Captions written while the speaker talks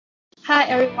Hi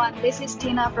everyone, this is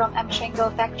Tina from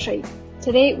M-Triangel factory.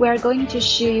 Today we are going to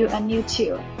show you a new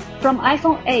tool. From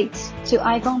iPhone 8 to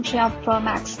iPhone 12 Pro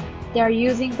Max, they are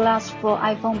using glass for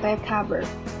iPhone back cover.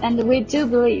 And we do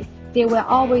believe they will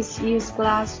always use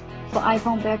glass for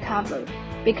iPhone back cover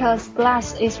because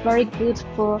glass is very good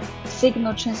for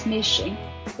signal transmission,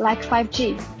 like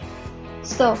 5G.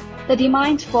 So the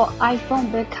demand for iPhone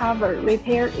back cover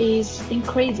repair is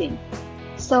increasing.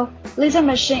 So laser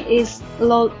machine is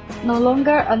no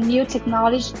longer a new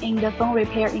technology in the phone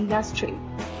repair industry,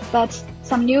 but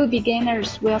some new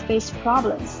beginners will face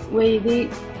problems when they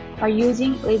are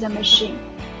using laser machine,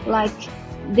 like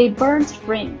they burned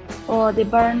frame or they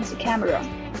burned camera.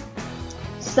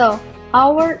 So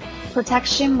our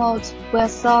protection mode will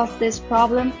solve this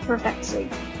problem perfectly.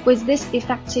 With this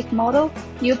effective model,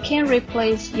 you can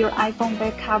replace your iPhone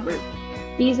back cover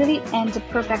easily and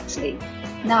perfectly.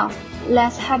 Now,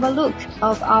 let's have a look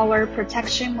of our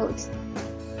protection mode.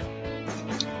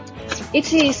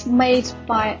 It is made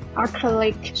by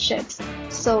acrylic sheet,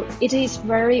 so it is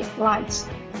very light,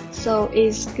 so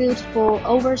it's good for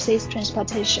overseas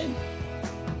transportation.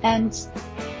 And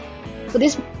for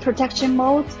this protection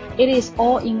mode, it is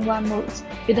all-in-one mode.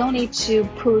 You don't need to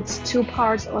put 2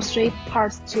 parts or 3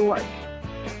 parts to work.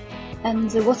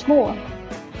 And what's more,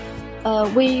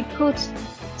 we put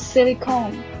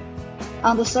silicone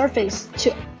on the surface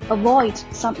to avoid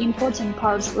some important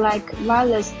parts like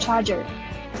wireless charger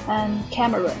and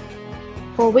camera,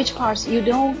 for which parts you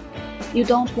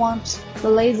don't want the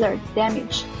laser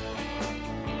damage.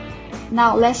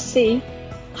 Now let's see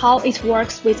how it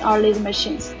works with our laser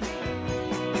machines.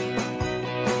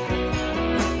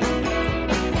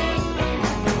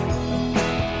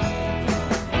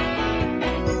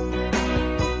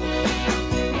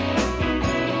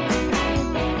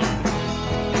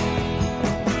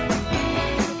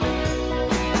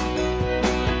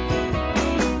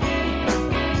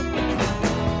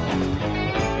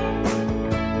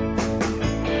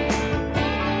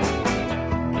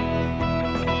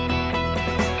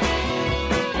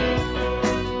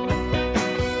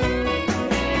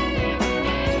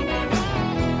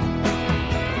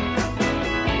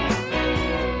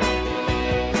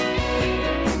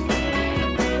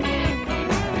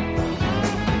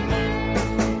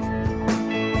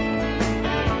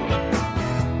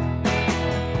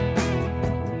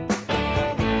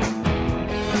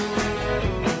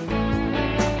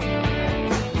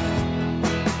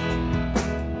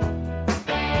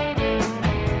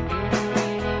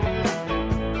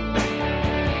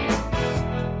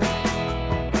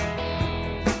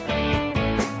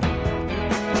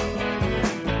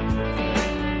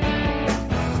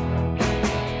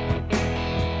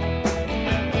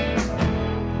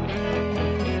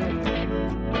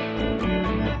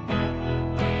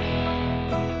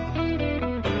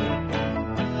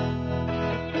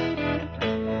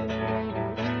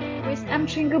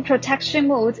 M-Triangel protection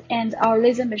mode and our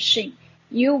laser machine,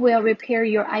 you will repair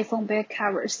your iPhone back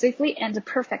cover safely and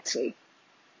perfectly.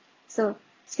 So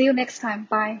see you next time.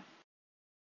 Bye.